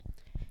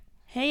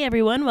Hey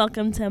everyone,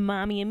 welcome to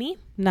Mommy and Me.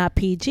 Not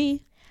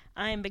PG.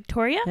 I'm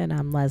Victoria, And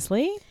I'm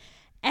Leslie.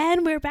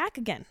 and we're back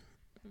again.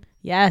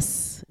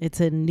 Yes, it's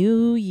a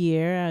new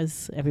year,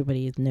 as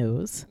everybody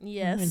knows.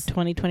 Yes. In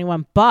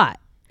 2021. But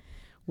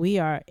we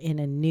are in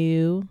a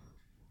new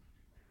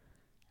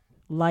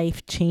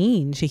life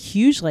change, a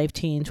huge life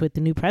change with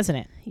the new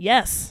president.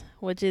 Yes,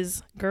 which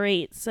is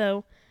great.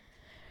 So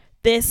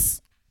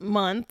this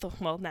month,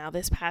 well, now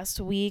this past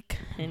week,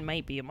 it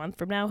might be a month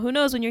from now, who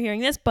knows when you're hearing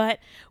this, but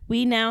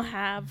we now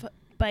have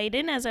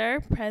Biden as our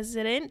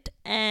president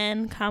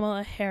and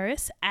Kamala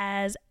Harris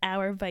as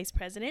our vice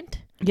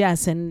president.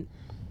 Yes, and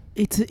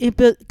it's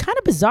kind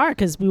of bizarre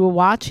because we were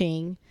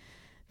watching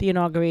the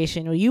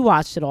inauguration. Well, you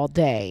watched it all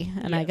day,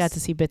 and I got Yes. to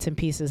see bits and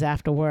pieces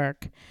after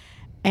work.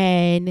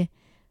 And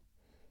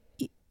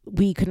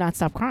we could not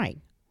stop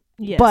crying.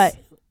 Yes. But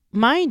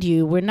mind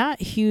you, we're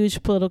not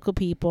huge political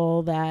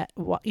people that,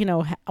 well,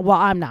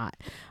 I'm not.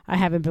 I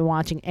haven't been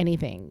watching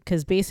anything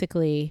because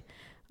basically,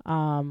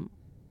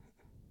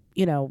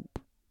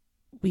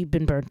 we've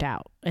been burnt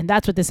out. And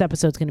that's what this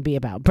episode's going to be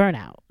about,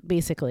 burnout,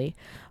 basically.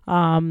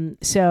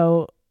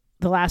 So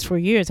the last 4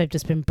 years, I've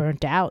just been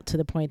burnt out to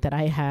the point that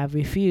I have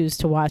refused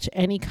to watch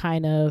any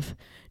kind of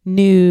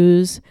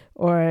news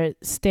or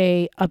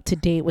stay up to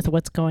date with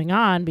what's going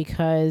on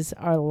because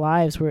our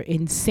lives were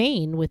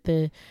insane with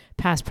the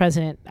past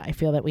president I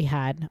feel that we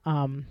had.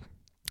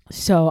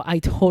 So I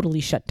totally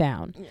shut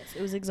down. Yes,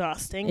 it was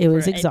exhausting. It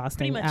was for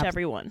exhausting. Pretty much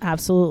everyone.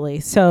 Absolutely.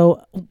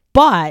 So,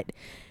 but,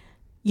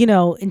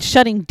 in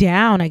shutting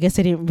down, I guess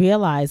I didn't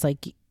realize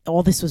like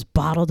all this was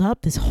bottled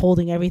up, this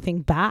holding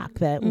everything back,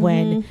 that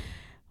when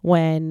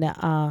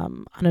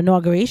on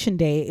inauguration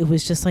day, it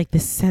was just like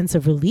this sense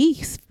of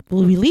relief,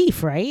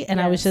 right? And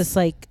I was just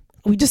like,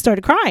 we just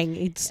started crying.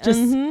 It's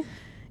just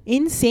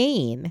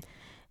insane.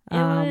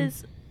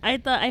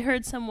 I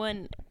heard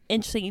someone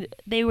interesting.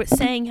 They were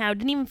saying how it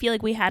didn't even feel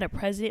like we had a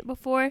president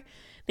before.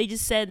 They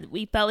just said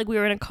we felt like we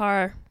were in a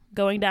car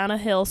going down a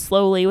hill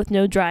slowly with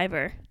no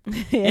driver.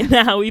 And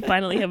now we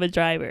finally have a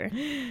driver.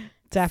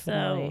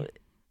 Definitely.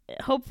 So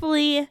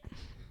hopefully,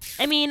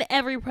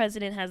 every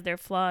president has their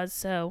flaws,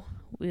 so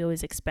we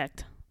always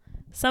expect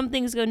some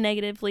things go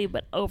negatively,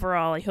 but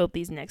overall, I hope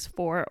these next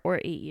 4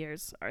 or 8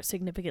 years are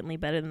significantly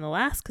better than the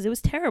last because it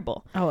was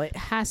terrible. Oh, it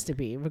has to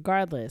be,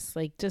 regardless.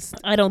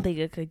 I don't think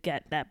it could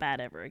get that bad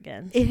ever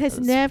again. It has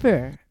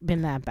never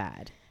been that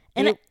bad.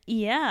 And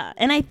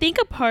I think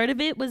a part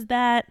of it was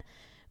that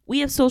we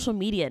have social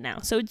media now,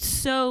 so it's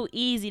so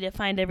easy to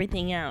find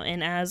everything out.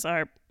 And as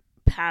our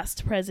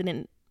past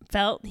president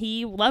felt,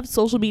 he loved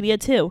social media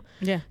too.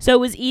 Yeah. So it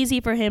was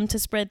easy for him to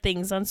spread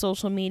things on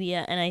social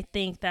media, and I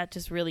think that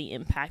just really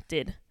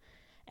impacted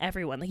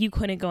everyone. Like, you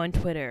couldn't go on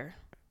Twitter.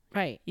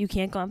 Right. You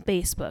can't go on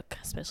Facebook,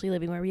 especially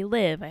living where we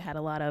live. I had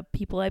a lot of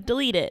people I've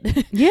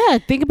deleted. Yeah,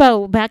 think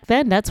about back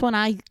then. That's when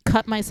I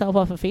cut myself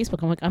off of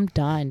Facebook. I'm like, I'm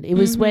done. It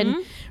was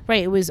when,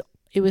 right, it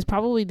was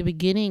probably the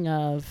beginning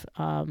of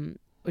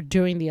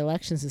during the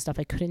elections and stuff.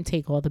 I couldn't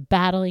take all the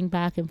battling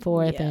back and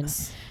forth, and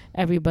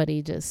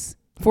everybody just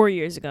 4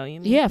 years ago,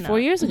 you mean? Yeah, 4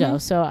 years ago.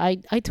 So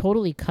I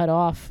totally cut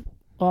off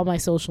all my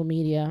social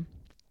media.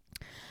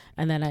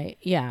 And then I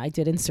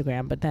did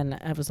Instagram, but then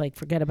I was like,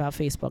 forget about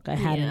Facebook. I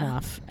had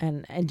enough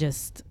and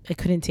just, I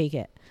couldn't take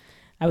it.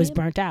 I was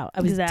burnt out. I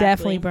was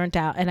definitely burnt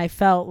out. And I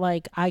felt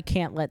like I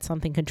can't let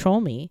something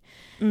control me.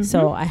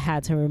 So I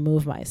had to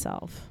remove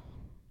myself.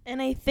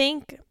 And I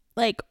think,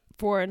 like,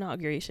 for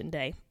Inauguration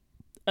Day,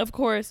 of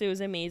course, it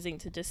was amazing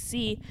to just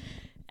see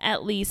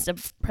at least a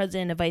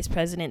president, a vice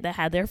president that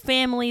had their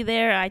family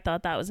there. I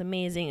thought that was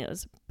amazing. It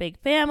was a big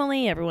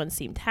family. Everyone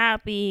seemed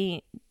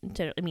happy.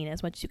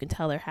 As much as you can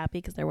tell, they're happy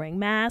because they're wearing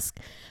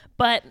masks.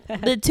 But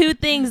the two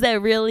things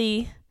that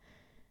really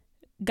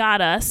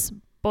got us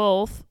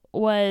both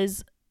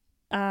was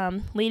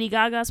Lady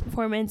Gaga's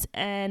performance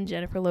and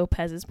Jennifer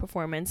Lopez's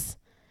performance.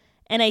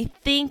 And I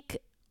think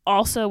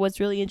also what's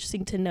really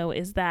interesting to note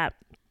is that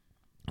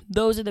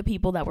those are the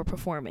people that were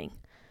performing.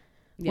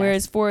 Yes.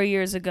 Whereas 4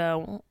 years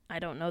ago, I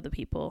don't know the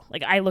people.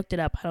 Like, I looked it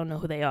up. I don't know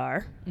who they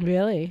are.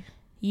 Really?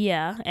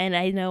 Yeah. And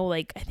I know,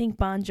 I think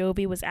Bon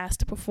Jovi was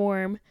asked to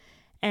perform.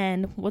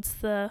 And what's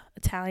the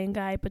Italian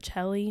guy,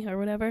 Bocelli or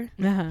whatever?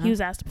 He was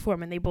asked to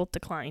perform, and they both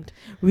declined.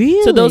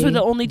 Really? So those were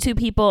the only two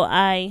people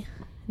I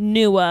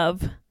knew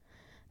of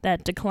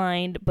that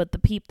declined. But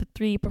the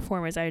 3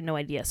 performers, I had no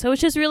idea. So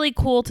it's just really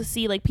cool to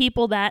see,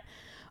 people that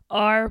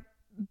are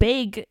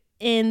big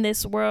in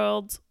this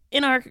world,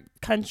 in our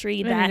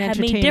country, that have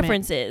made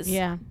differences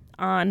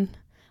on,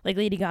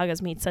 Lady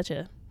Gaga's made such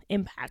a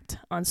impact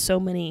on so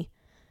many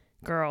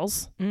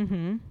girls.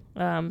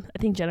 I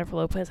think Jennifer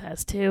Lopez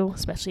has too,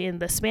 especially in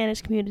the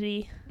Spanish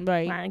community,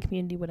 right? Latin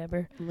community,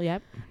 whatever.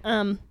 Yep.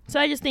 So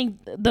I just think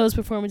those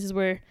performances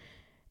were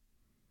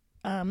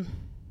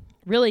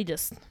really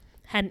just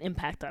had an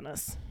impact on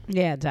us.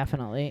 Yeah,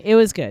 definitely. It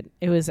was good.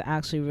 It was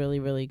actually really,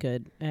 really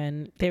good.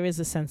 And there is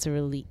a sense of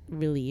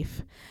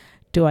relief.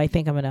 Do I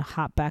think I'm going to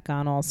hop back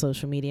on all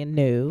social media?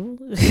 No,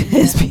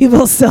 because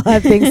people still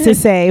have things to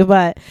say.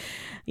 But,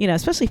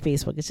 especially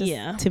Facebook. It's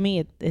just, to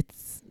me,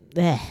 it's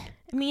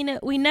I mean,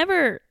 we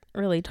never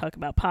really talk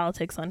about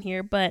politics on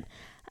here, but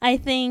I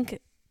think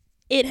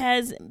it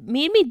has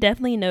made me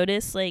definitely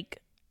notice like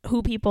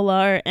who people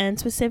are, and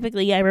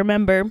specifically I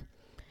remember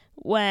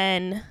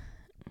when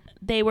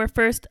they were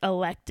first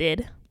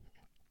elected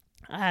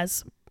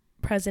as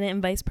president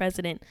and vice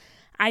president,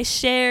 I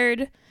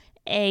shared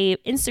a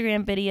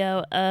Instagram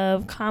video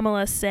of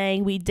Kamala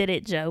saying, "We did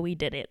it, Joe, we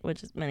did it,"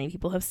 which is, many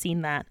people have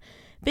seen that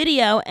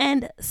video,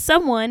 and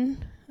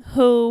someone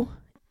who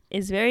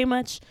is very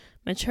much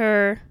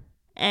mature,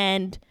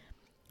 and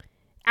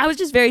I was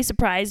just very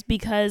surprised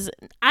because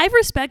I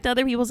respect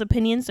other people's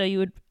opinions, so you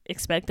would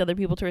expect other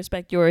people to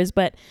respect yours,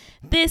 but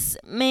this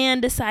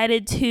man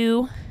decided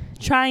to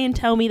try and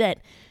tell me that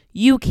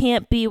you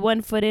can't be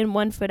 1 foot in,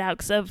 1 foot out,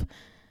 because of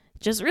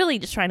just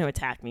trying to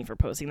attack me for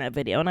posting that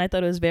video, and I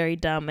thought it was very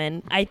dumb,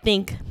 and I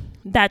think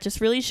that just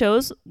really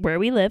shows where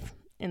we live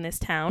in this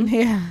town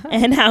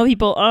and how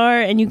people are,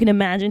 and you can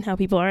imagine how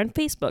people are on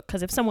Facebook,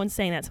 because if someone's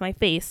saying that to my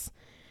face,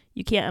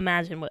 you can't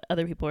imagine what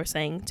other people are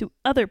saying to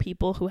other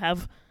people who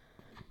have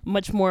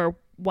much more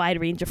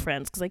wide range of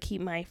friends, because I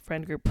keep my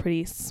friend group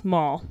pretty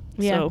small,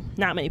 so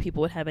not many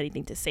people would have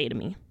anything to say to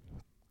me.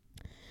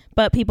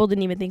 But people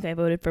didn't even think I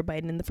voted for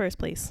Biden in the first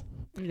place.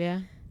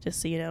 Yeah.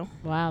 Just so you know.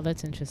 Wow,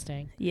 that's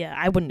interesting. Yeah,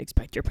 I wouldn't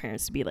expect your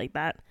parents to be like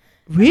that.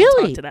 Really? I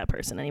don't talk to that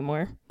person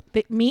anymore.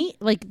 Me?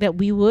 Like that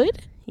we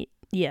would?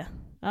 Yeah.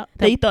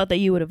 They thought that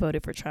you would have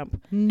voted for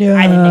Trump. No.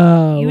 I didn't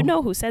think. You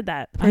know who said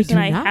that? The person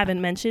I not.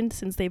 haven't mentioned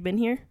since they've been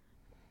here.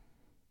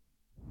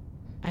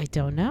 I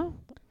don't know.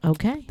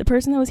 Okay. The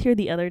person that was here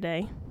the other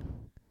day.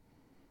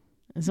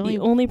 It's The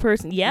only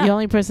person. Yeah. The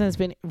only person that's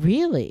been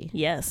really?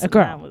 Yes. A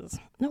girl.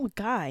 A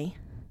guy.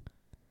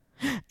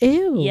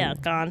 Ew. Yeah,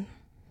 gone.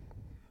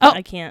 Oh.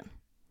 I can't.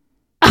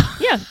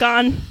 Yeah,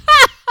 gone.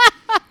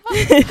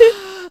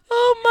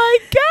 Oh my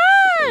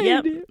God.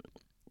 Yep.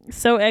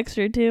 So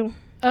extra too.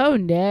 Oh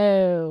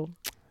no.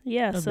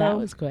 Yeah, so that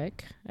was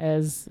quick,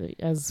 as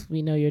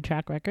we know your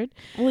track record.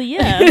 Well,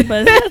 yeah,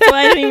 but that's why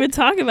I didn't even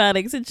talk about it,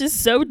 because it's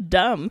just so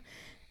dumb.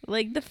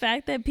 Like, the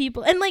fact that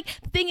people, and like,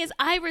 the thing is,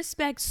 I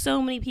respect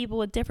so many people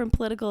with different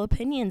political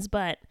opinions,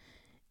 but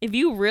if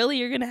you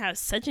really are going to have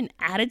such an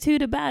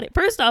attitude about it,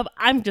 first off,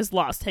 I'm just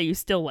lost how you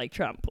still like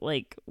Trump.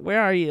 Like,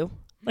 where are you?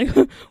 Like,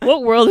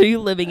 what world are you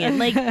living in?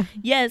 Like,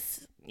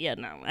 yes. Yeah,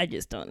 no, I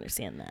just don't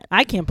understand that.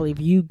 I can't believe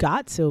you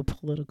got so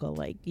political.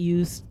 Like,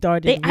 you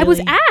started. I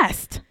was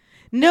asked.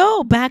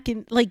 No, back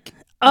in, like,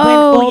 when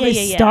all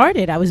this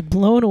started, I was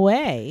blown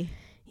away.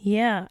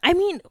 Yeah. I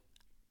mean,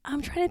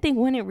 I'm trying to think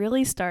when it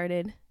really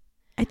started.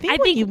 I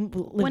think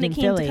when it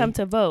came Philly. to come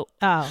to vote.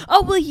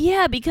 Oh, well,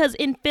 yeah, because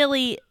in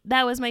Philly,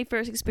 that was my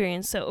first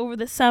experience. So over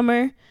the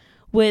summer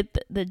with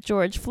the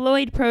George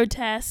Floyd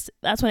protests,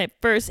 that's when it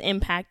first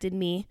impacted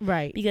me.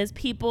 Right. Because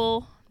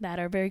people that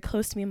are very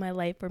close to me in my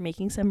life were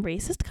making some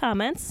racist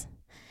comments.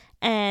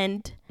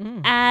 And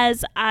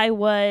as I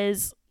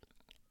went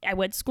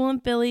to school in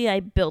Philly, I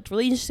built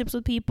relationships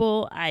with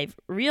people. I've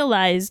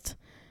realized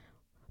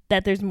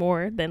that there's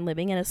more than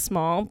living in a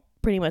small,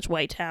 pretty much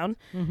white town.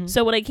 Mm-hmm.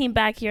 So when I came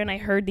back here and I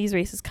heard these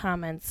racist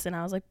comments, and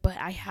I was like, but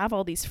I have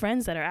all these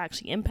friends that are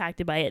actually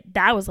impacted by it.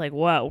 That was like,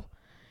 whoa.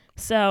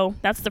 So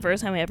that's the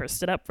first time I ever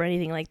stood up for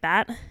anything like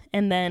that.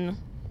 And then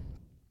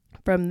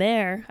from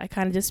there, I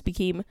kind of just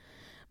became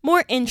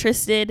more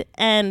interested.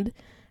 And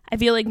I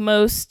feel like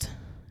most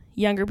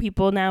younger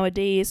people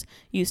nowadays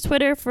use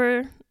Twitter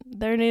for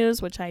their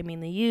news, which I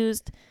mainly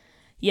used.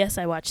 Yes,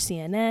 I watch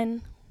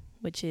CNN,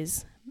 which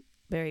is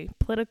very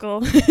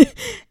political,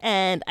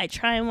 and I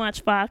try and watch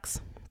Fox,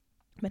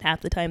 but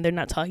half the time they're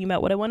not talking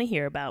about what I want to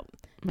hear about,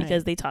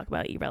 because they talk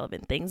about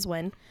irrelevant things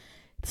when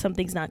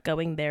something's not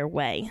going their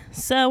way.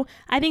 So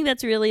I think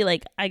that's really,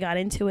 like, I got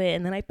into it,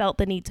 and then I felt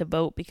the need to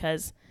vote,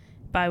 because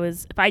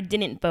if I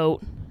didn't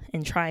vote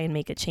and try and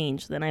make a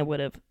change, then I would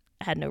have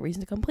had no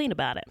reason to complain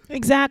about it.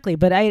 Exactly,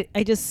 but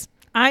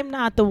I'm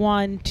not the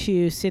one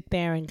to sit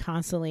there and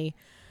constantly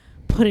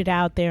put it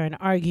out there and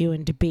argue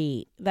and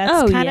debate.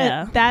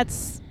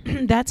 That's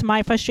that's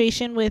my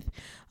frustration with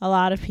a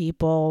lot of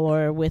people,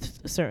 or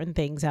with certain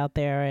things out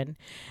there, and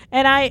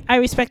I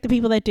respect the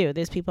people that do.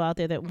 There's people out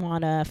there that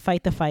want to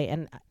fight the fight,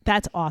 and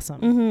that's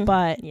awesome. Mm-hmm.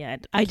 But yeah,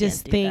 I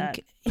just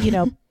think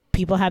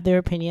people have their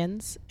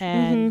opinions,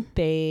 and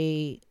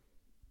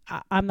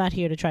I'm not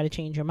here to try to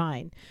change your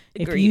mind.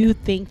 Agreed. If you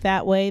think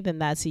that way, then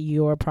that's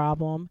your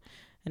problem.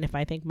 And if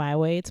I think my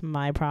way, it's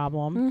my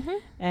problem.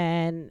 Mm-hmm.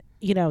 And,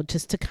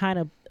 just to kind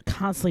of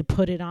constantly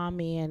put it on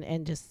me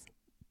and just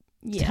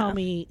tell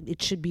me it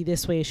should be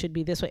this way, it should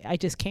be this way. I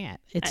just can't.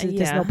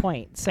 There's no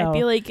point. So I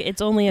feel like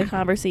it's only a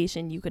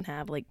conversation you can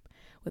have, like,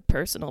 with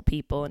personal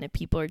people. And if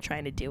people are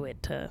trying to do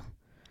it to,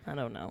 I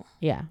don't know,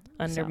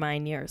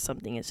 undermine you or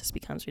something, it just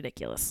becomes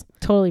ridiculous.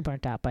 Totally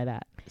burnt out by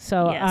that.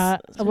 So,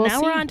 so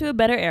now we're on to a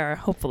better era,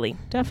 hopefully.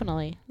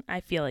 Definitely.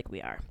 I feel like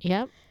we are.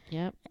 Yep.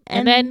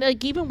 And then,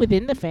 like, even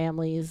within the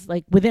families,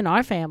 like within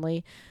our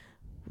family,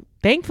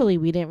 thankfully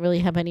we didn't really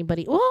have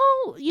anybody.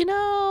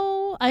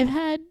 Well, I've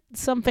had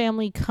some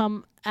family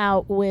come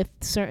out with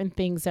certain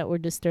things that were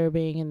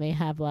disturbing, and they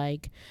have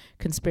like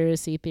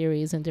conspiracy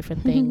theories and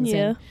different things.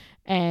 Yeah.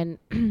 And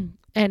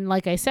and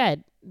like I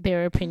said,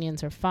 their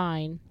opinions are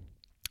fine,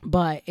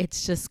 but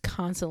it's just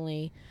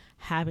constantly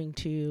having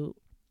to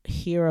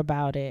hear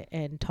about it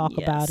and talk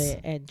about Yes.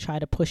 it and try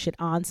to push it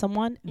on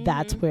someone.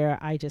 That's where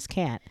I just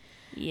can't.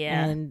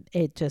 Yeah. And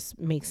it just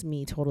makes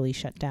me totally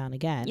shut down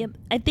again. Yep.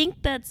 I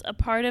think that's a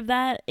part of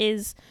that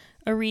is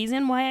a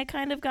reason why I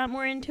kind of got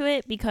more into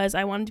it, because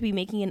I wanted to be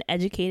making an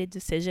educated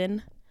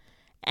decision.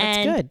 That's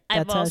And good.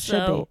 I've That's how it should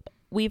also,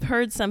 we've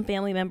heard some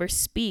family members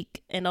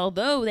speak, and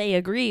although they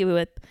agree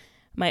with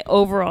my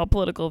overall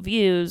political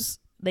views,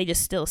 they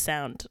just still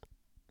sound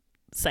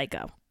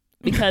psycho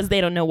because they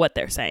don't know what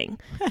they're saying.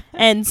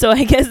 And so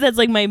I guess that's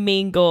like my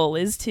main goal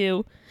is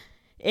to,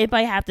 if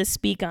I have to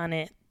speak on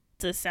it,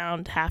 to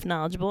sound half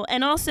knowledgeable.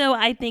 And also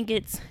I think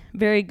it's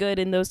very good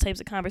in those types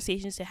of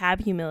conversations to have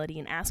humility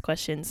and ask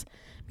questions,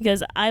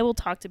 because I will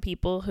talk to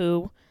people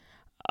who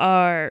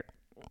are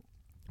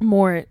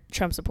more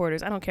Trump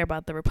supporters. I don't care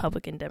about the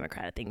Republican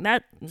Democrat thing.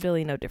 That's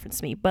really no difference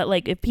to me. But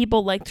like, if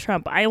people like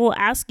Trump, I will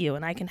ask you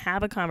and I can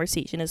have a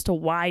conversation as to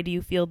why do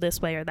you feel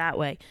this way or that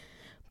way.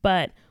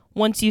 But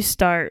once you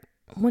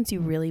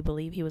really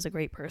believe he was a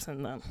great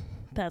person, though,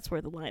 that's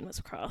where the line was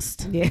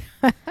crossed. Yeah.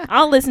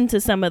 I'll listen to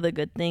some of the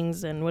good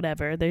things and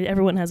whatever.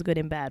 Everyone has good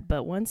and bad.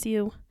 But once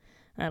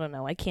I don't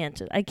know, I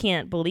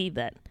can't believe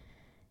that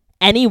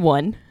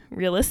anyone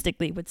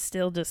realistically would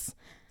still just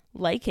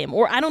like him.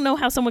 Or I don't know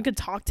how someone could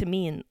talk to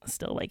me and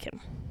still like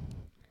him.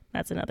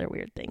 That's another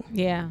weird thing.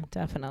 Yeah,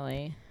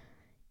 definitely.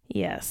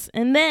 Yes.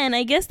 And then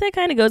I guess that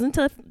kind of goes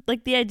into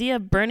like the idea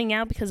of burning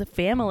out because of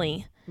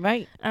family.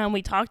 Right.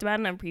 We talked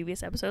about it on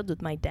previous episodes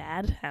with my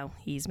dad, how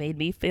he's made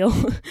me feel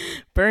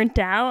burnt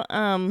out.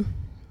 And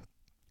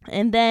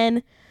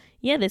then,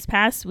 yeah, this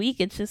past week,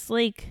 it's just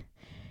like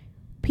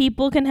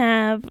people can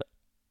have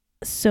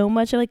so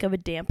much like of a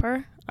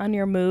damper on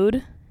your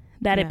mood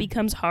that it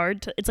becomes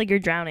hard to, it's like you're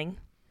drowning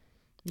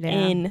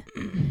in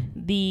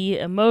the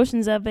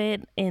emotions of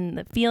it, in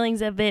the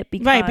feelings of it.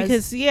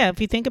 Because if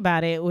you think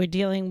about it, we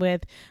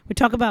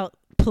talk about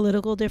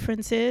political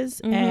differences,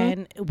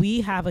 and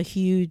we have a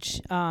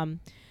huge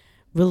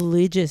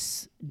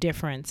religious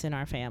difference in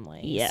our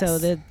family. Yes.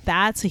 So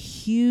that's a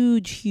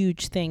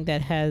huge thing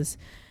that has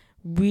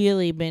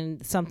really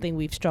been something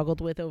we've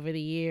struggled with over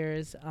the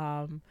years,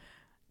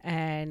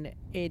 and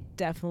it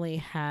definitely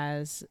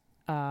has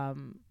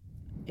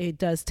it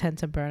does tend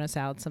to burn us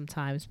out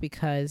sometimes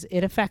because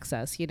it affects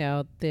us.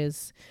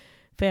 There's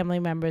family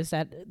members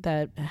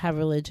that have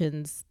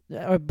religions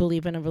or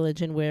believe in a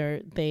religion where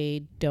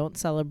they don't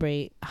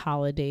celebrate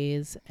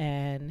holidays,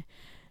 and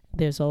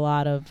there's a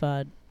lot of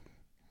kind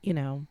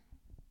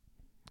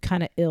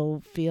of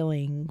ill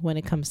feeling when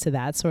it comes to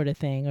that sort of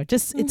thing, or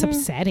just it's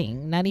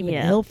upsetting, not even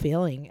ill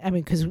feeling. I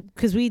mean,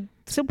 because we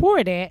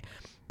support it,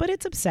 but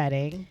it's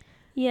upsetting.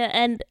 Yeah,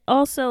 and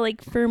also,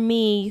 like, for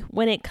me,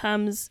 when it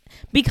comes,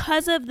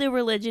 because of the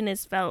religion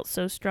is felt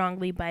so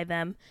strongly by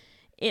them,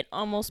 it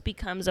almost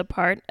becomes a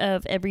part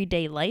of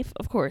everyday life.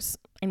 Of course,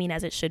 I mean,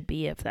 as it should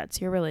be if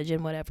that's your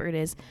religion, whatever it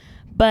is.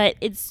 But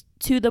it's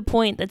to the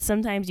point that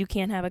sometimes you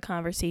can't have a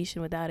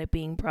conversation without it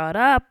being brought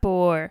up,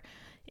 or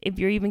if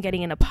you're even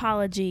getting an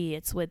apology,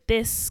 it's with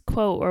this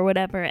quote or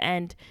whatever,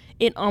 and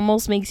it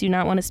almost makes you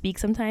not want to speak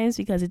sometimes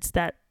because it's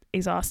that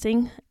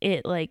exhausting.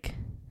 It, like,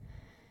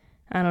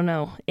 I don't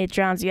know, it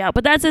drowns you out.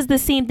 But that's just the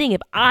same thing.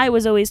 If I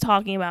was always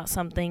talking about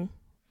something,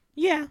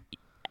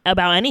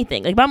 about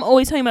anything, like if I'm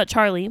always talking about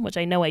Charlie, which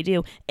I know I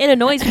do, it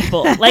annoys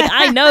people. Like,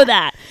 I know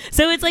that.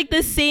 So it's like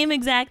the same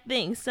exact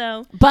thing.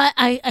 So, but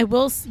I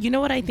will,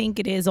 what I think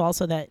it is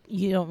also that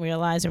you don't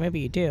realize, or maybe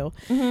you do,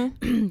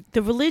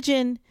 the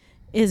religion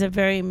is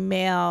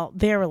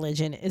their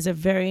religion is a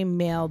very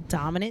male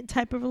dominant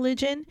type of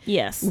religion.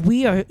 Yes.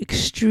 We are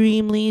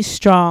extremely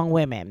strong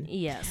women.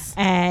 Yes.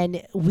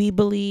 And we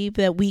believe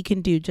that we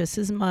can do just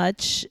as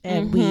much,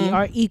 and we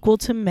are equal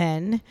to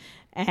men,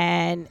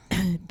 and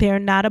they're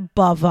not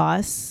above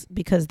us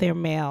because they're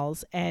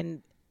males,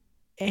 and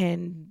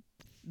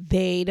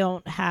they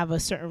don't have a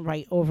certain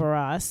right over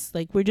us.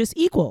 Like, we're just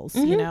equals,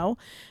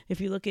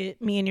 If you look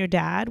at me and your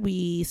dad,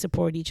 we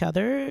support each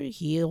other.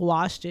 He'll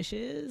wash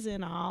dishes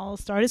and I'll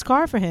start his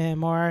car for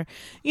him, or,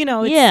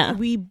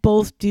 we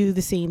both do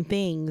the same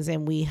things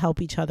and we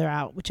help each other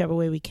out whichever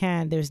way we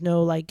can. There's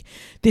no like,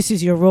 this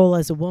is your role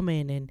as a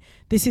woman and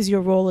this is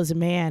your role as a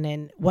man,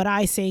 and what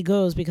I say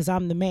goes because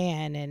I'm the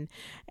man,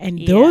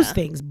 and those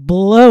things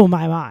blow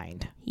my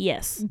mind.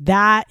 Yes.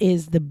 That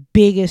is the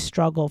biggest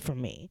struggle for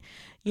me.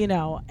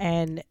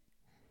 And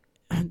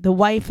the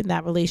wife in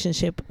that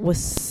relationship was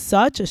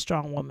such a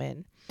strong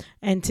woman,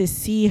 and to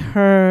see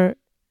her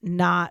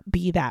not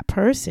be that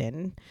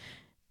person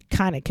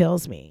kind of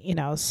kills me,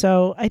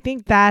 So I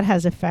think that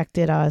has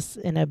affected us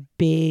in a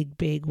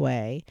big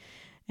way,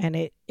 and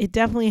it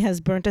definitely has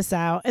burnt us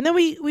out. And then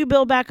we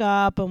build back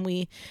up and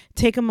we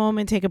take a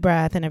moment, take a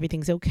breath, and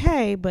everything's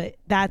okay. But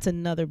that's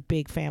another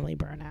big family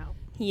burnout.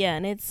 Yeah,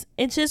 and it's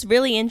just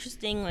really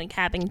interesting, like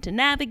having to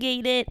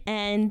navigate it,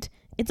 and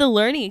it's a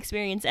learning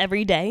experience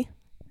every day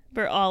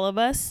for all of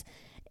us.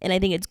 And I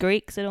think it's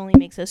great because it only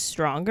makes us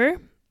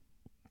stronger.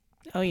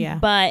 Oh yeah.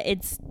 But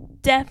it's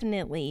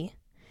definitely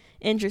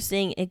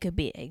interesting. It could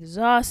be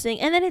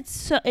exhausting, and then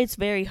it's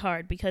very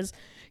hard because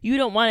you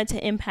don't want it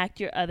to impact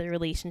your other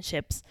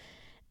relationships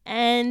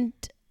and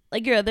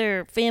like your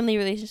other family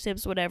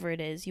relationships, whatever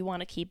it is. You want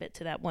to keep it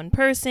to that one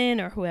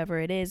person or whoever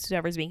it is,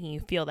 whoever's making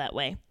you feel that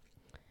way.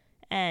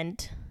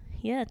 And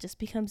yeah, it just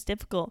becomes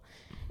difficult.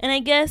 And I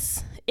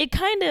guess it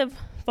kind of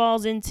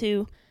falls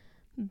into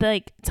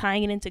like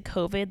tying it into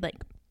COVID.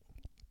 Like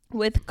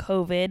with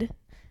COVID,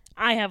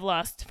 I have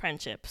lost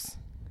friendships.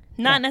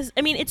 I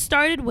mean, it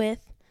started with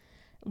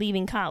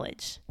leaving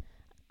college.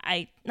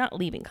 I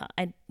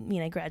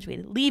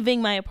graduated,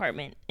 leaving my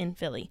apartment in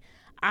Philly.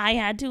 I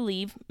had to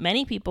leave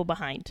many people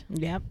behind.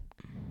 Yep.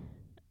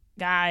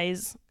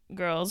 Guys,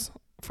 girls,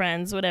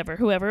 friends,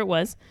 whoever it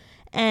was.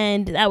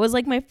 And that was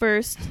like my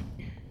first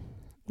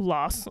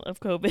loss of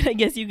COVID, I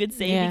guess you could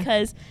say,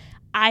 because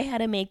I had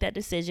to make that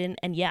decision.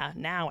 And yeah,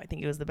 now I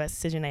think it was the best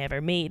decision I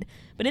ever made.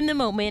 But in the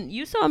moment,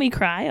 you saw me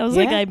cry. I was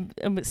like,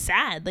 I'm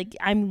sad. Like,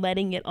 I'm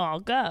letting it all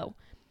go.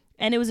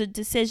 And it was a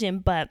decision,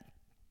 but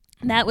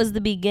that was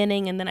the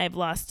beginning. And then I've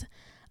lost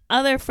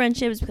other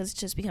friendships because it's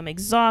just become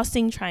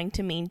exhausting trying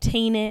to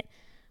maintain it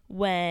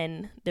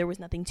when there was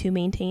nothing to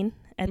maintain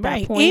at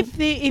that point.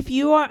 If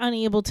you are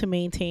unable to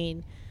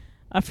maintain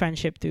a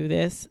friendship through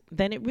this,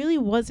 then it really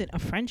wasn't a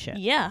friendship.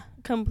 Yeah,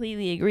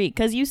 completely agree.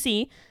 Because you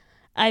see,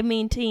 I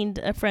maintained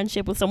a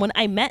friendship with someone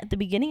I met at the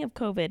beginning of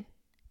COVID,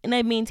 and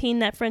I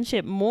maintained that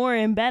friendship more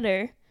and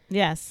better.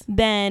 Yes.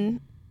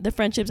 Than the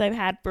friendships I've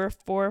had for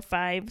 4,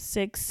 5,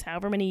 6,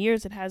 however many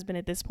years it has been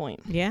at this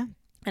point. Yeah.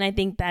 And I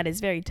think that is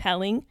very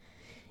telling.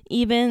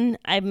 Even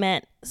I've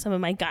met some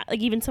of my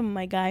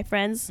guy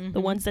friends,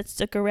 the ones that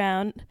stuck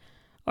around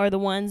are the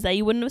ones that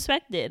you wouldn't have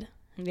expected.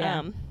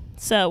 Yeah.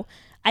 So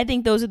I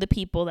think those are the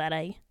people that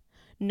I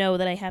know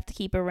that I have to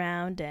keep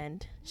around,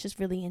 and it's just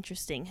really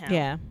interesting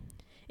how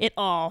it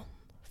all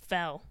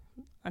fell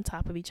on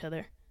top of each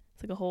other.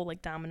 It's like a whole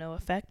like domino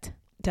effect.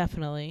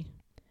 Definitely.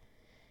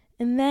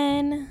 And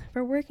then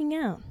for working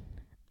out,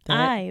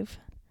 I've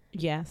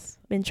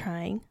been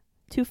trying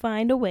to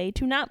find a way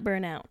to not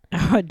burn out.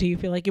 Do you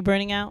feel like you're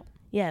burning out?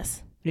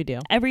 Yes. You do?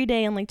 Every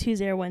day on like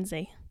Tuesday or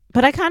Wednesday.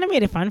 But I kind of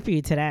made it fun for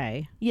you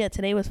today. Yeah,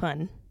 today was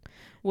fun,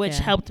 which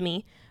helped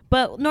me.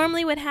 But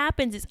normally what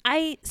happens is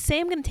I say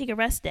I'm going to take a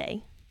rest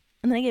day,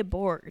 and then I get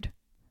bored,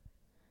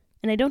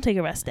 and I don't take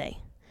a rest day.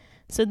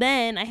 So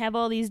then I have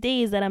all these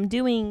days that I'm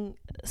doing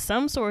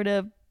some sort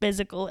of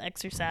physical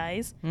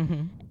exercise,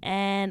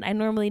 and I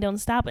normally don't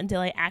stop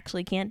until I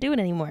actually can't do it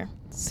anymore.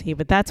 See,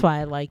 but that's why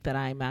I like that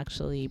I'm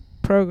actually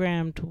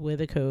programmed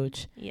with a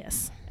coach.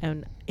 Yes.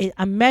 And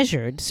I'm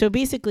measured. So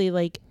basically,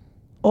 like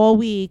all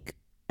week,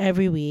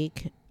 every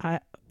week,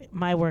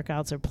 my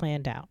workouts are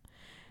planned out.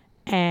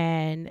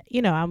 And,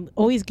 I'm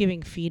always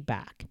giving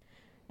feedback.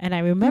 And I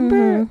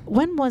remember,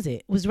 when was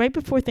it? It was right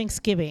before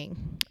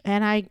Thanksgiving.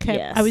 And I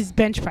was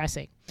bench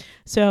pressing.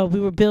 So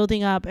we were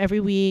building up every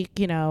week,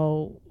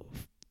 3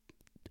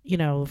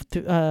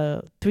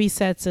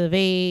 sets of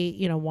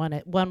 8, one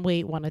at one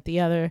weight, one at the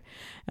other.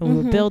 And we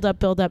would build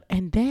up.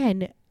 And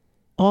then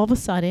all of a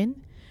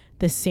sudden,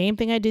 the same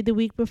thing I did the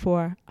week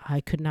before,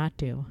 I could not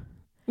do.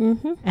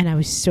 And I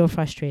was so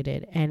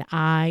frustrated, and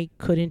I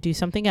couldn't do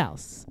something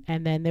else.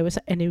 And then it was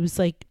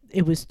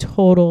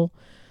total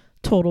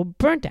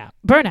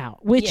burnout,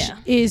 which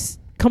is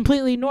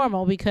completely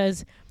normal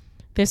because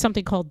there's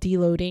something called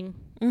deloading.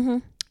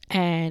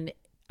 And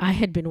I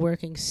had been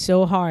working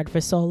so hard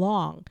for so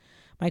long.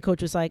 My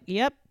coach was like,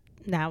 yep,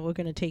 now we're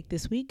going to take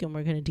this week and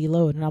we're going to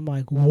deload. And I'm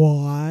like,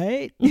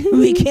 what?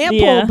 We can't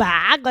pull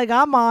back. Like,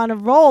 I'm on a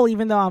roll,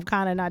 even though I'm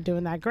kind of not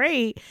doing that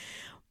great.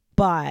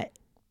 But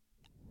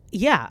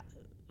yeah,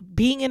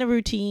 being in a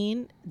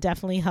routine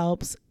definitely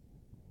helps.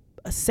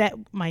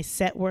 My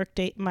set work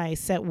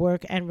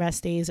and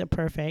rest days are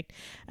perfect.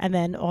 And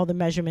then all the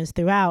measurements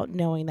throughout,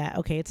 knowing that,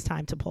 okay, it's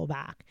time to pull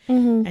back.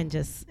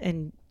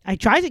 And I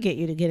try to get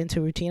you to get into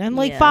routine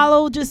and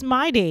follow just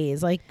my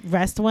days, like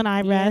rest when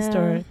I rest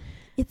or.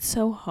 It's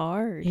so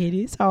hard. It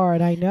is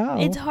hard. I know.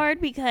 It's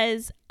hard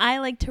because I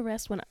like to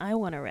rest when I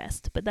want to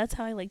rest, but that's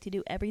how I like to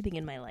do everything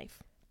in my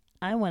life.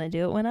 I want to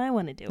do it when I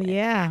want to do it.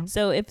 Yeah.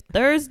 So if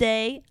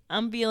Thursday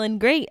I'm feeling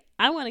great,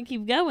 I want to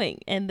keep going.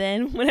 And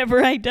then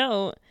whenever I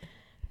don't.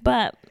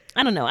 But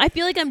I don't know. I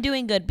feel like I'm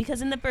doing good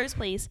because in the first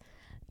place,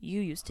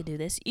 you used to do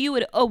this. You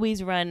would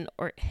always run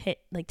or hit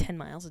like 10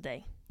 miles a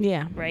day.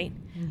 Yeah. Right?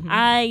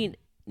 I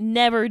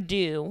never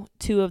do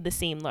 2 of the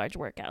same large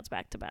workouts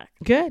back to back.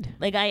 Good.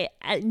 Like I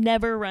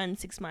never run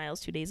 6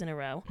 miles 2 days in a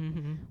row,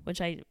 which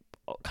I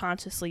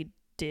consciously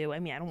do. I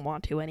mean, I don't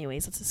want to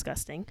anyways. It's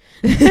disgusting.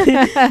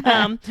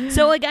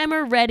 So like I'm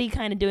already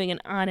kind of doing an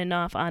on and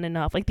off.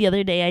 Like the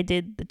other day I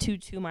did the 2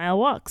 2-mile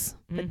walks,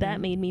 but that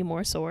made me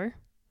more sore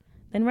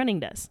than running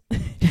does.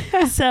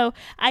 So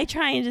I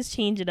try and just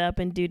change it up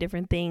and do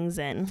different things.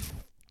 And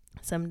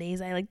some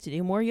days I like to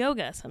do more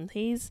yoga. Some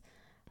days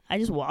I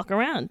just walk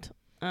around.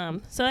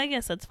 So I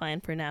guess that's fine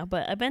for now.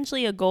 But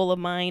eventually a goal of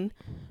mine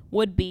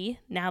would be,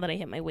 now that I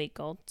hit my weight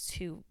goal,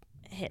 to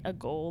hit a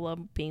goal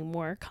of being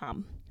more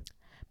calm.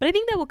 But I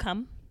think that will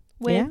come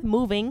with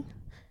moving,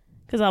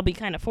 because I'll be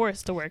kind of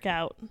forced to work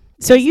out.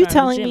 So you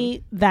telling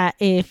me that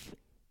if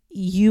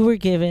you were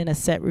given a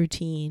set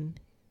routine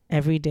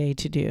every day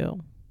to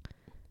do,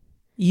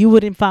 you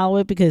wouldn't follow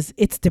it because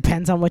it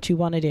depends on what you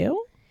want to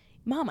do?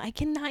 Mom, I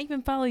cannot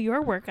even follow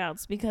your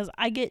workouts because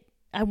I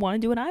want to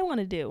do what I want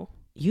to do.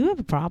 You have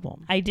a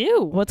problem. I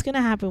do. What's going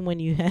to happen when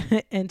you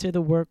enter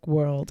the work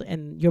world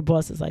and your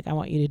boss is like, I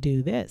want you to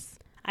do this?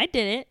 I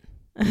did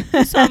it.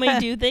 You saw me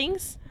do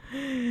things.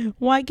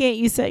 Why can't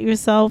you set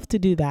yourself to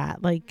do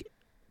that? Like,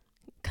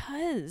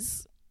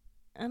 because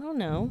I don't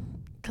know.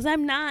 Because I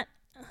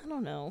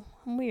don't know.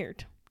 I'm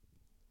weird.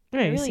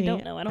 Right, I really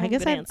don't know. I don't have a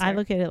good answer. I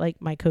look at it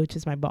like my coach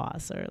is my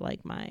boss, or like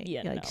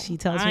she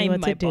tells me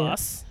what to do.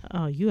 Boss.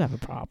 Oh, you have a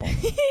problem.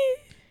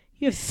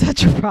 You have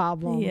such a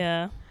problem.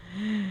 Yeah.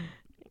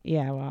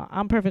 Yeah, well,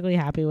 I'm perfectly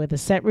happy with a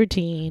set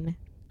routine.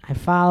 I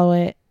follow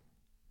it.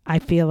 I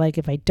feel like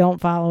if I don't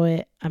follow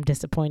it, I'm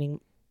disappointing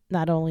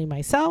not only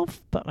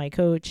myself, but my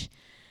coach.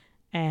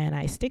 And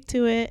I stick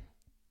to it.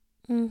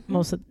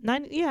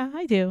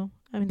 I do.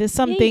 I mean, there's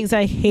some things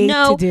I hate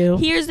to do.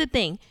 Here's the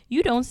thing.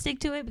 You don't stick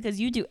to it because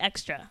you do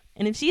extra.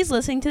 And if she's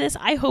listening to this,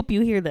 I hope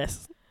you hear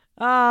this.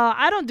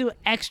 I don't do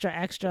extra.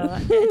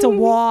 It's a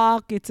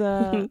walk. It's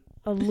a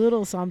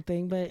little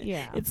something, but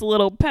yeah. It's a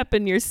little pep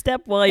in your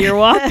step while you're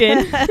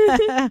walking.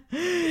 No,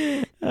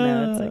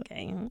 it's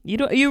okay.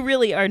 You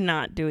really are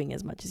not doing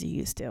as much as you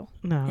used to.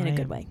 No. In a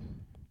good way.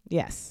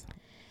 Yes.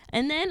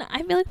 And then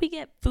I feel like we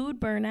get food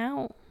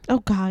burnout. Oh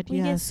God,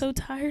 we get so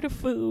tired of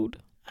food.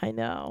 I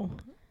know.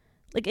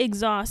 Like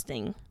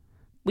exhausting.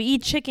 We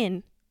eat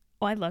chicken.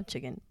 Oh, I love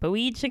chicken, but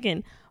we eat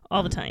chicken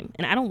all the time,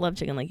 and I don't love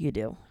chicken like you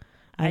do.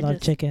 I love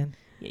chicken.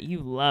 Yeah, you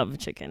love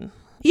chicken.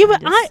 Yeah,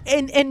 but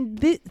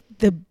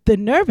the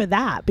nerve of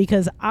that,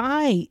 because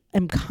I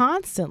am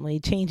constantly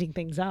changing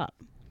things up.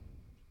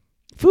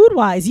 Food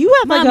wise, you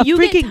have Mom, like a you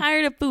freaking get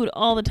tired of food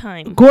all the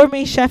time.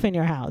 Gourmet chef in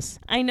your house.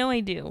 I know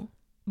I do,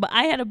 but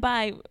I had to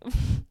buy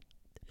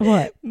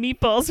what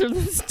meatballs from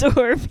the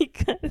store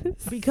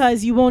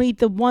because you won't eat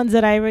the ones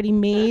that I already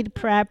made,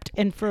 prepped,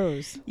 and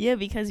froze. Yeah,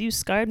 because you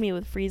scarred me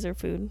with freezer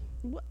food.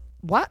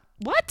 What?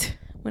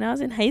 When I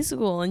was in high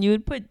school, and you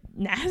would put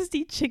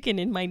nasty chicken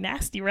in my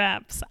nasty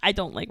wraps. I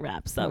don't like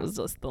wraps. That was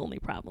just the only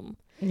problem.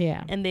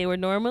 Yeah. And they were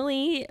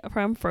normally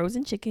from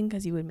frozen chicken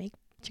because you would make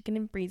chicken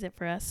and freeze it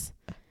for us.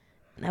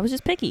 And I was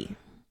just picky.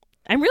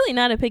 I'm really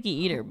not a picky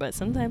eater, but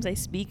sometimes I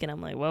speak and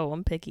I'm like, whoa,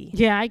 I'm picky.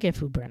 Yeah, I get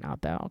food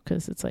burnout though,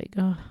 because it's like,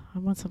 oh, I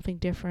want something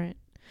different.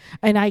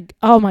 And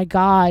oh my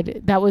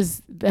God, that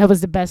was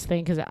the best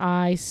thing, because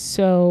I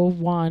so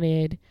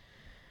wanted.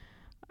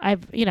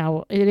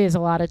 It is a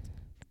lot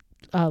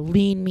of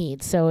lean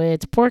meat, so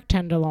it's pork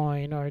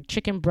tenderloin or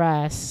chicken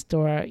breast,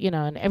 or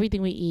and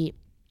everything we eat.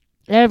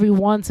 Every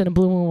once in a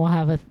blue moon we'll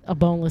have a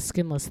boneless,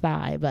 skinless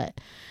thigh, but.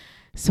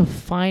 So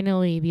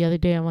finally, the other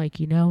day, I'm like,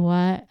 you know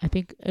what? I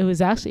think it was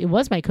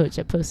my coach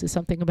that posted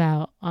something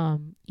about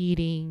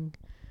eating,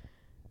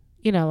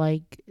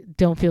 like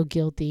don't feel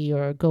guilty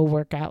or go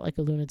work out like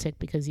a lunatic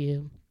because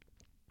you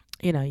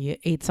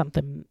ate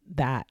something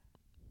that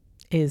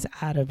is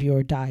out of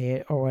your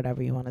diet or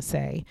whatever you want to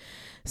say.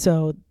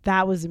 So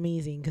that was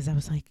amazing, because I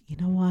was like, you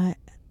know what?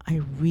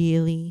 I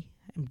really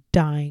am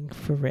dying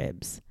for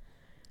ribs.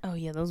 Oh,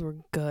 yeah, those were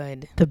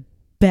good. The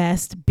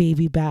best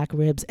baby back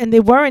ribs, and they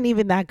weren't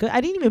even that good.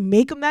 I didn't even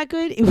make them that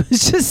good. It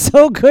was just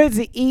so good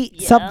to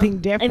eat something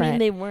different. I mean,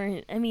 they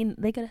weren't. I mean,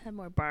 they could have had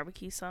more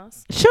barbecue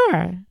sauce.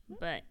 Sure,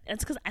 but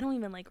it's because I don't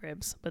even like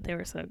ribs, but they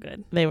were so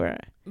good. They were.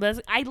 But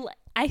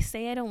I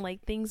say I don't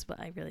like things, but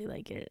I really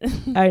like it.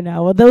 I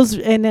know. Well, those,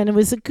 and then it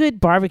was a good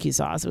barbecue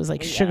sauce. It was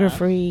like sugar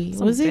free.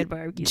 Was it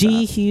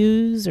G sauce.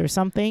 Hughes or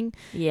something?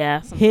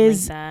 Yeah, something like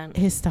that.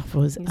 His stuff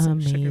was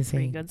amazing.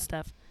 Sugar-free, good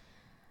stuff.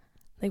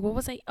 Like, what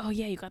was I? Oh,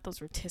 yeah, you got those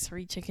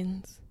rotisserie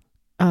chickens.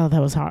 Oh, that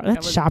was hard.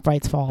 That's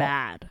ShopRite's fault.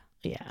 Bad.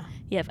 Yeah.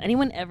 Yeah, if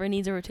anyone ever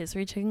needs a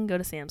rotisserie chicken, go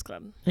to Sam's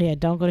Club. Yeah,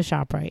 don't go to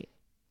ShopRite.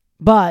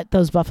 But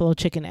those buffalo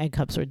chicken egg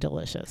cups were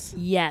delicious.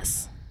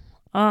 Yes.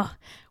 Oh,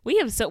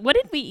 what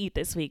did we eat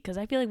this week? Because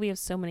I feel like we have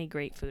so many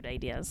great food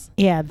ideas.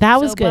 Yeah,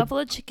 that was good.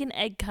 Buffalo chicken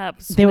egg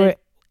cups. They were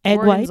egg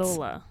whites.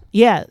 Gorgonzola.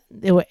 Yeah,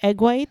 they were egg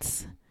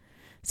whites.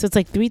 So it's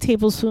like 3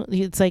 tablespoons.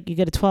 It's like you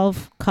get a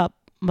 12-cup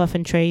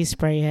muffin tray, you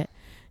spray it.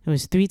 It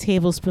was 3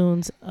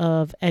 tablespoons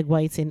of egg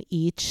whites in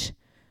each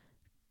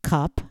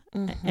cup.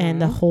 Mm-hmm.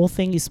 And the whole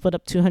thing, you split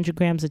up 200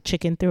 grams of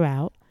chicken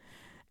throughout.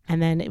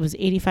 And then it was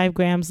 85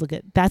 grams.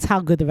 That's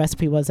how good the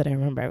recipe was, that I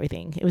remember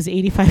everything. It was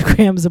 85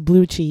 grams of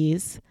blue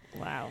cheese.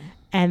 Wow.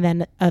 And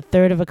then a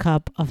third of a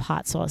cup of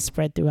hot sauce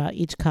spread throughout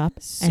each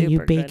cup. Super and you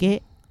bake good.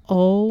 it.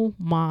 Oh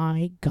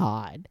my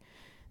God.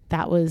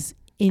 That was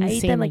insane. I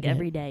eat them like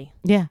every day.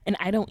 Yeah. And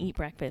I don't eat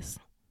breakfast.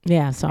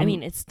 Yeah. So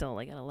it's still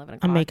like at 11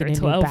 o'clock. I'm making or a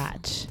 12. new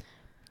batch.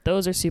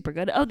 Those are super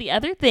good. Oh, the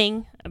other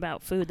thing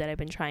about food that I've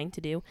been trying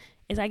to do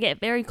is I get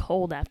very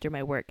cold after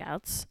my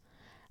workouts.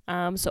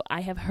 So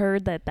I have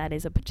heard that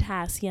is a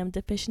potassium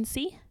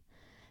deficiency.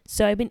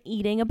 So I've been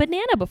eating a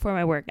banana before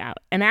my workout.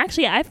 And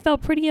actually, I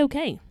felt pretty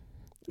okay.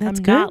 That's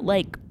I'm good. not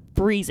like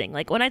freezing.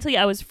 Like when I tell you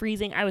I was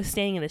freezing, I was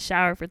standing in the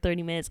shower for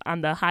 30 minutes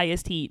on the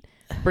highest heat,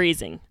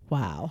 freezing.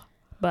 Wow.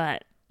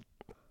 But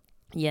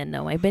yeah,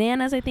 no, my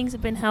bananas I think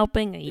have been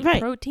helping. I eat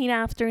Right. protein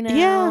after now.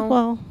 Yeah,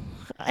 well,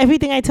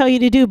 everything I tell you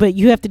to do, but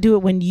you have to do it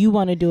when you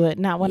want to do it,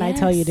 not when I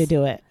tell you to Yes.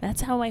 do it.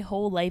 That's how my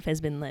whole life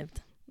has been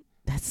lived.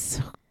 That's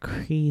so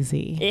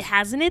crazy. It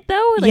hasn't it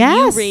though? Like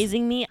Yes. you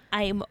raising me,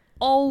 I'm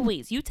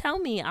always, you tell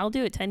me, I'll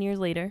do it 10 years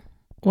later.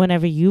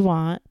 Whenever you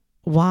want.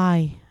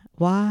 Why?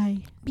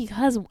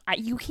 Because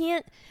you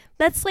can't,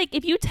 that's like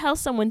if you tell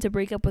someone to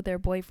break up with their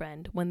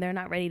boyfriend when they're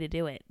not ready to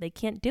do it, they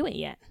can't do it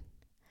yet.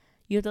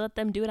 You have to let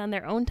them do it on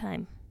their own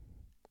time.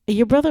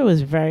 Your brother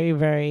was very,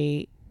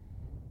 very,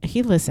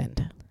 he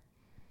listened.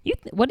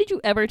 What did you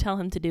ever tell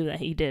him to do that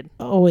he did?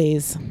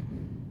 Always.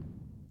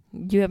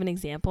 Do you have an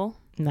example?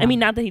 No. I mean,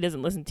 not that he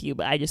doesn't listen to you,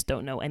 but I just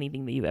don't know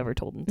anything that you ever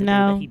told him to do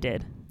No. that he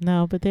did.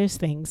 No, but there's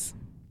things.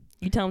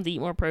 You tell him to eat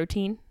more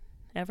protein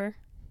ever?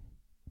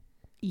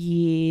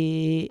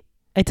 Yeah.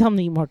 I tell him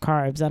to eat more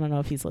carbs. I don't know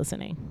if he's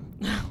listening.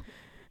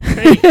 I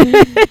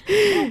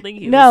don't think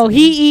he's No, listening.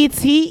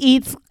 he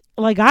eats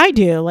like I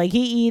do. Like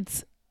he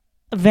eats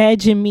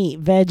veg and meat.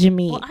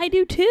 Well, I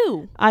do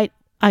too.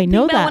 I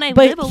know about that, when I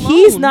but live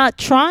he's alone. not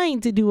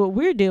trying to do what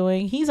we're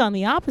doing. He's on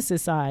the opposite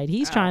side.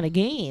 He's Oh. trying to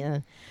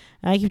gain.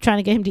 I keep trying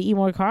to get him to eat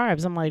more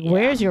carbs. I'm like, Yeah.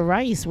 where's your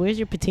rice? Where's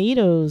your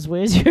potatoes?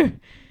 Where's your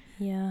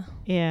Yeah,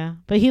 yeah?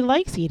 But he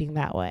likes eating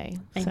that way.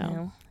 I So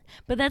know.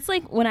 But that's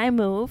like when I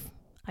move.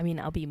 I mean,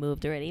 I'll be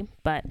moved already,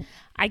 but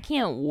I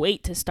can't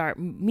wait to start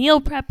meal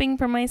prepping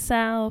for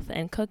myself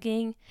and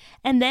cooking.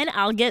 And then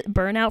I'll get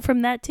burnout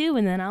from that too.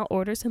 And then I'll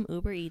order some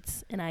Uber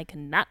Eats and I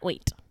cannot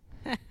wait.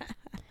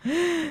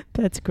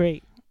 that's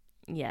great.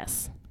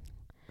 Yes.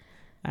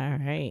 All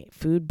right,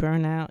 food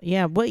burnout.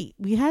 Yeah, wait,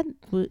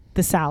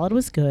 the salad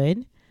was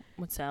good.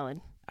 What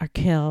salad? Our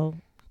kale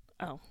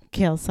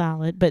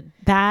salad, but I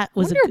that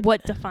was wonder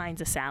what defines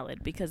a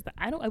salad because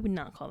I would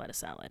not call that a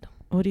salad.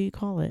 what do you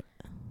call it?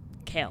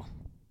 Kale.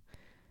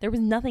 There was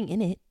nothing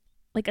in it.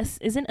 Like,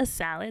 isn't a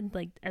salad,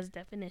 like, as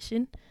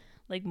definition,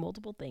 like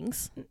multiple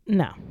things?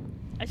 No,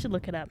 I should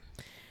look it up.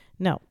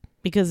 no,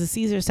 because the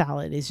Caesar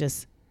salad is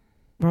just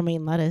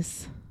romaine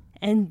lettuce.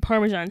 And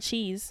Parmesan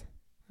cheese.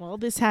 Well,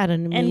 this had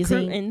an And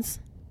amazing. croutons.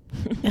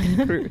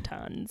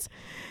 Croutons.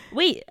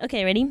 Wait,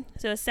 okay, ready?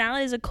 So a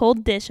salad is a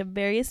cold dish of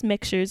various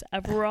mixtures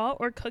of raw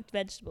or cooked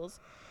vegetables,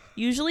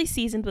 usually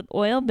seasoned with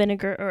oil,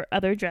 vinegar, or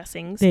other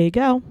dressings, There you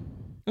go.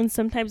 and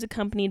sometimes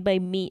accompanied by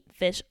meat,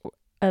 fish, or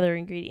other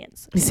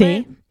ingredients. You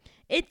see?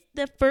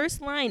 The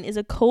first line is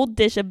a cold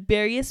dish of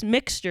various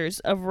mixtures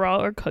of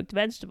raw or cooked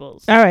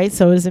vegetables. All right,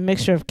 so it's a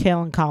mixture of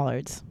kale and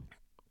collards.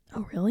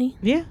 Oh, really?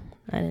 Yeah,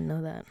 I didn't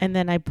know that. and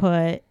then I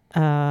put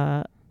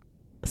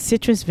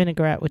citrus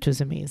vinaigrette, which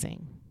was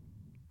amazing.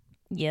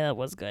 Yeah, that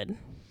was good.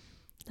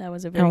 That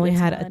was a I very only good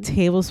had salad. a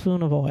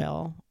tablespoon of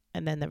oil,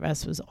 and then the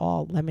rest was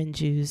all lemon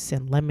juice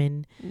and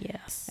lemon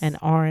Yes. and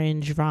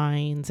orange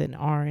rinds and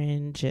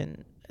orange,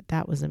 and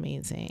that was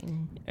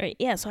amazing. All right,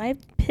 yeah, so I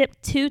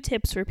have two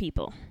tips for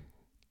people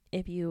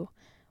if you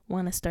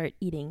want to start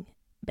eating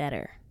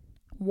better.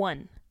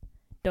 1,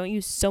 don't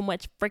use so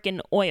much freaking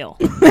oil.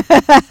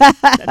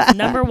 That's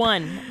number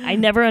 1. I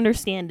never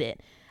understand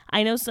it.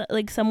 I know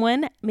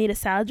someone made a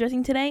salad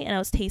dressing today and I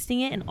was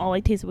tasting it and all I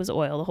tasted was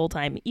oil the whole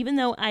time. Even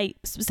though I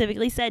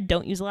specifically said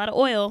don't use a lot of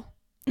oil,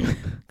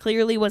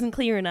 clearly wasn't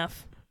clear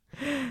enough.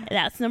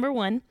 That's number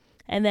 1.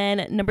 And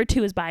then number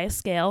 2 is buy a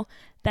scale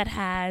that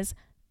has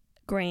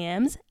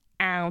grams,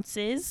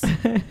 ounces,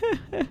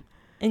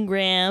 and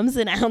grams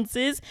and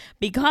ounces,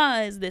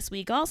 because this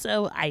week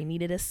also I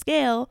needed a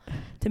scale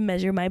to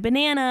measure my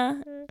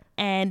banana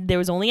and there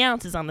was only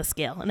ounces on the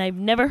scale and I've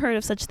never heard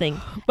of such thing.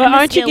 But And the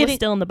aren't you scale was getting?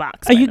 still in the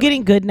box? Are by you the way.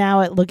 getting good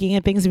now at looking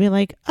at things and being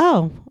like,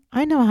 oh,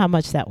 I know how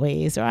much that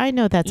weighs, or I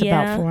know that's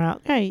Yeah. about 4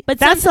 ounces. Right, But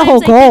that's the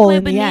sometimes whole I goal think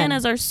in my the end.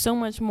 bananas are so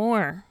much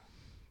more.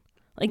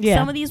 Like Yeah.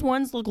 some of these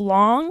ones look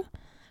long,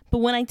 but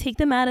when I take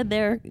them out of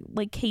their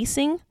like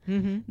casing,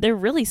 Mm-hmm. they're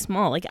really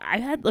small. Like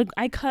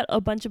I cut a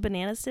bunch of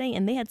bananas today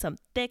and they had some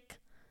thick,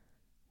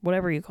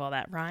 whatever you call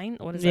that, rind.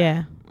 What is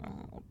Yeah. that?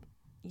 Oh,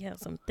 yeah,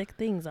 some thick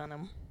things on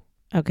them.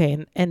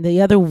 Okay, and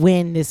the other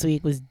win this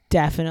week was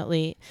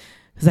definitely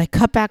because I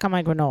cut back on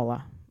my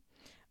granola.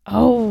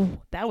 Oh,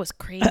 that was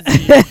crazy.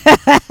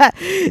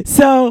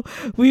 So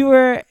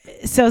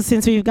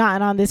since we've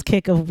gotten on this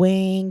kick of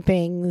weighing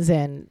things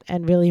and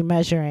really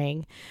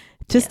measuring,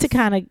 just to Yes.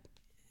 kind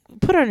of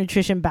put our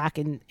nutrition back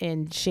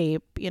in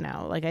shape,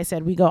 like I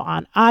said,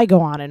 I go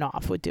on and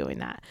off with doing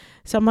that.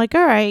 So I'm like,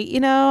 all right,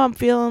 I'm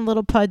feeling a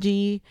little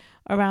pudgy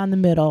around the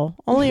middle,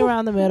 only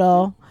around the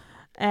middle.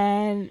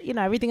 And,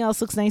 everything else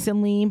looks nice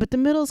and lean, but the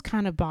middle's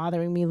kind of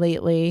bothering me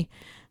lately.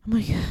 I'm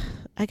like,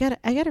 I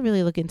gotta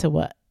really look into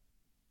what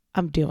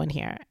I'm doing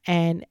here.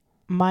 And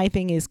my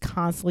thing is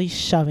constantly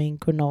shoving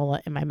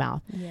granola in my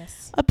mouth.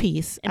 Yes. A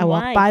piece. And I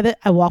why?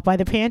 walk by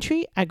the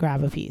pantry, I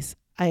grab a piece.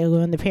 I go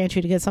in the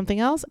pantry to get something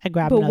else. I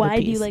grab But another why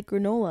piece. do you like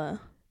granola?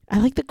 I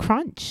like the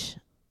crunch.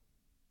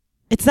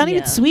 It's not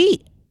even Yeah.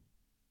 sweet.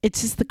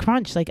 It's just the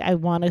crunch. Like I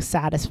want to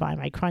satisfy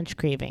my crunch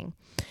craving.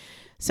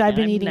 So I've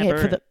been eating it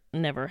for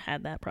never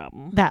had that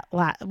problem.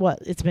 what?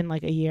 It's been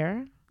like a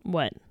year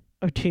What?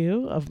 or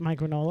two of my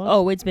granola.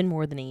 Oh, it's been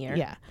more than a year.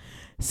 Yeah.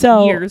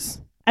 So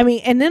Years. I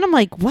mean, and then I'm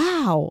like,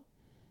 wow,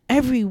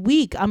 every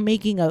week I'm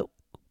making a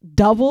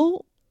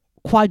double,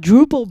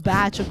 quadruple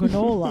batch of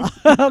granola.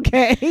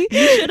 Okay.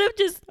 You should have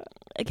just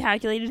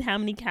calculated how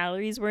many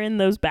calories were in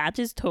those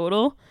batches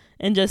total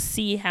and just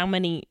see how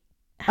many.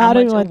 I don't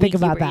much even a want to think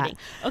week you about were that. eating.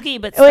 Okay,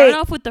 but start Wait.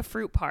 off with the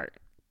fruit part.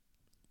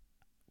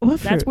 What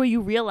That's fruit? where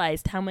you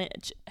realized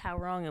how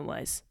wrong it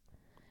was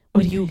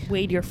What when do you you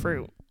weighed your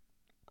fruit.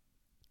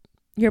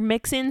 Your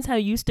mix-ins, how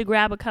you used to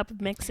grab a cup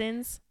of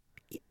mix-ins.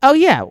 Oh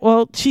yeah.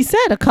 Well, she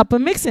said a cup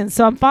of mix-ins.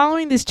 So I'm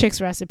following this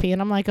chick's recipe,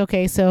 and I'm like,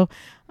 okay. So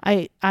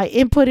I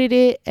inputted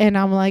it, and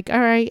I'm like, all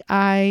right.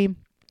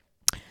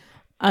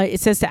 It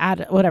says to add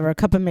a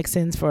cup of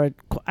mix-ins for.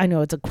 I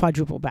know it's a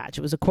quadruple batch.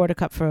 It was a quarter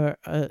cup for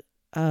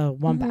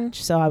one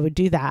batch. So I would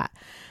do that,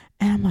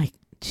 and I'm like,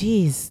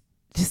 geez,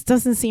 just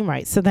doesn't seem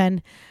right. So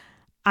then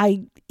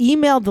I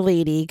emailed the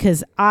lady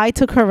because I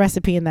took her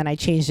recipe and then I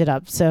changed it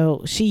up.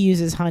 So she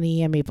uses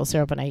honey and maple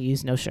syrup, and I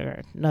use no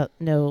sugar,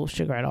 no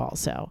sugar at all.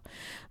 So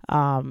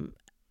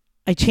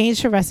I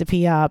changed her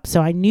recipe up.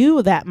 So I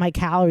knew that my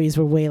calories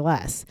were way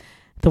less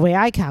the way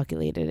I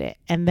calculated it.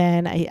 And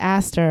then I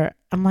asked her,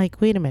 I'm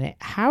like, wait a minute,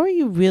 are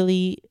you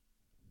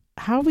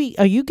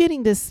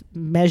getting this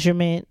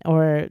measurement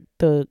or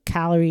the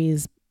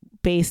calories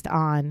based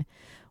on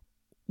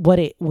what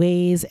it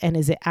weighs, and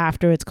is it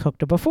after it's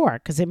cooked or before?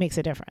 Because it makes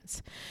a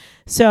difference.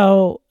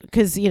 So,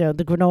 because the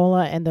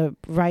granola and the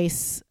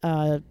rice,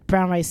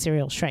 brown rice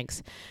cereal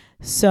shrinks.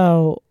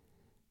 So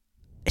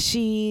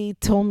she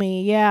told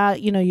me, yeah,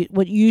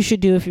 what you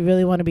should do if you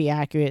really want to be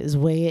accurate is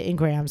weigh it in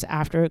grams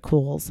after it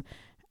cools,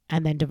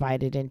 and then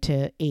divide it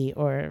into 8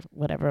 or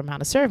whatever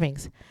amount of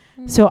servings.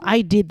 So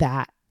I did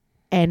that,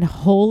 and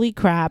holy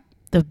crap,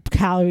 the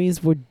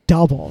calories were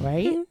double.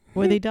 Right?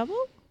 Were they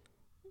double?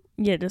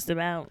 Yeah, just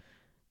about.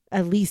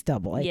 At least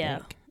double, I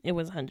think. It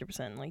was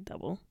 100% like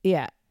double.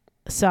 Yeah.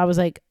 So I was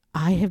like,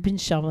 I have been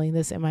shoveling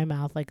this in my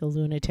mouth like a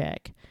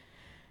lunatic.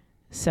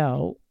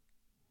 So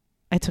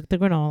I took the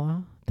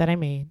granola that I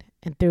made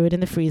and threw it in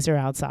the freezer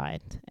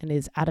outside, and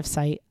it's out of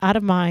sight, out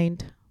of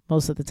mind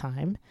most of the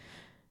time.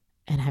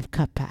 And I've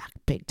cut back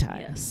big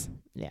time. Yes.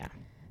 Yeah.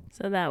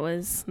 So that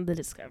was the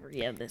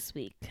discovery of this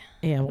week.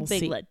 Yeah, we'll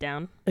Big see.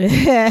 letdown.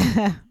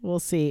 We'll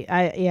see.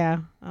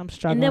 I'm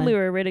struggling. And then we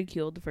were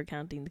ridiculed for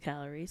counting the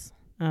calories.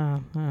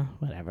 Oh,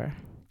 whatever.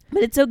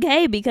 But it's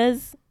okay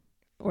because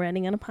we're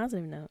ending on a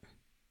positive note.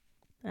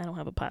 I don't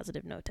have a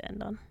positive note to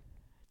end on.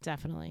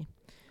 Definitely.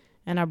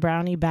 And our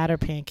brownie batter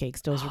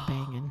pancakes, those were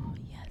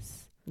banging.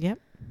 Yes. Yep.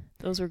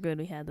 Those were good.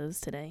 We had those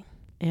today.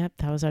 Yep,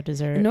 that was our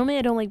dessert. And normally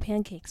I don't like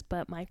pancakes,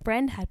 but my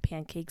friend had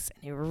pancakes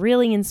and it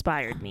really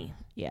inspired me.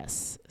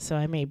 Yes. So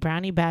I made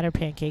brownie batter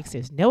pancakes.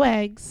 There's no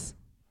eggs.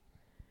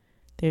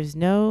 There's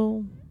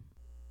no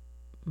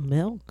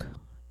milk.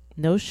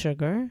 No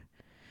sugar.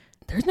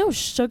 There's no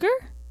sugar?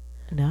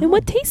 No. And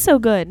what tastes so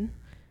good?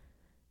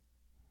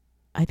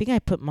 I think I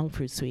put monk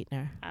fruit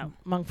sweetener. Oh.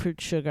 Monk fruit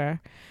sugar,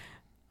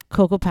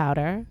 cocoa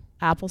powder,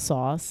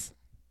 applesauce,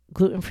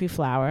 gluten-free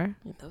flour.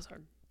 Those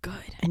are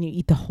good. And you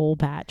eat the whole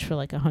batch for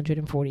like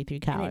 143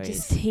 calories. And it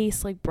just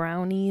tastes like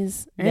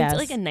brownies. And Yes. it's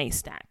like a nice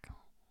snack.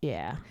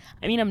 Yeah.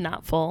 I mean, I'm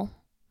not full,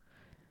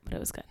 but it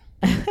was good.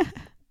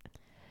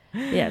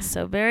 Yes,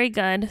 so very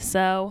good.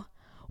 So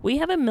we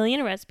have a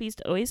million recipes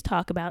to always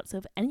talk about. So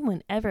if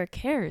anyone ever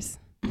cares,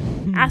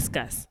 ask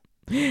us.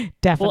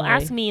 Definitely. Well,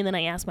 ask me and then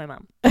I ask my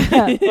mom.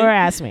 Or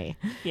ask me.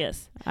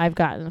 Yes. I've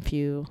gotten a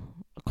few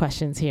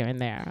questions here and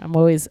there. I'm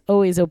always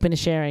open to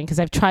sharing because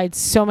I've tried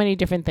so many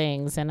different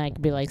things, and I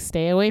could be like,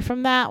 stay away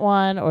from that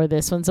one, or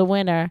this one's a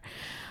winner.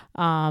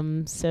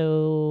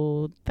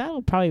 So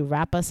that'll probably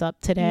wrap us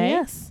up today.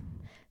 Yes.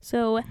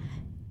 So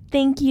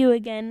thank you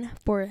again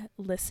for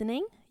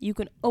listening. You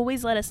can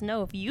always let us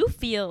know if you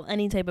feel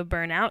any type of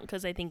burnout,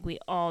 because I think we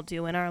all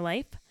do in our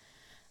life.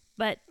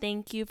 But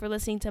thank you for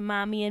listening to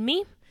Mommy and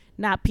Me.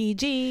 Not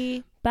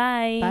PG.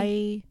 Bye.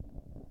 Bye.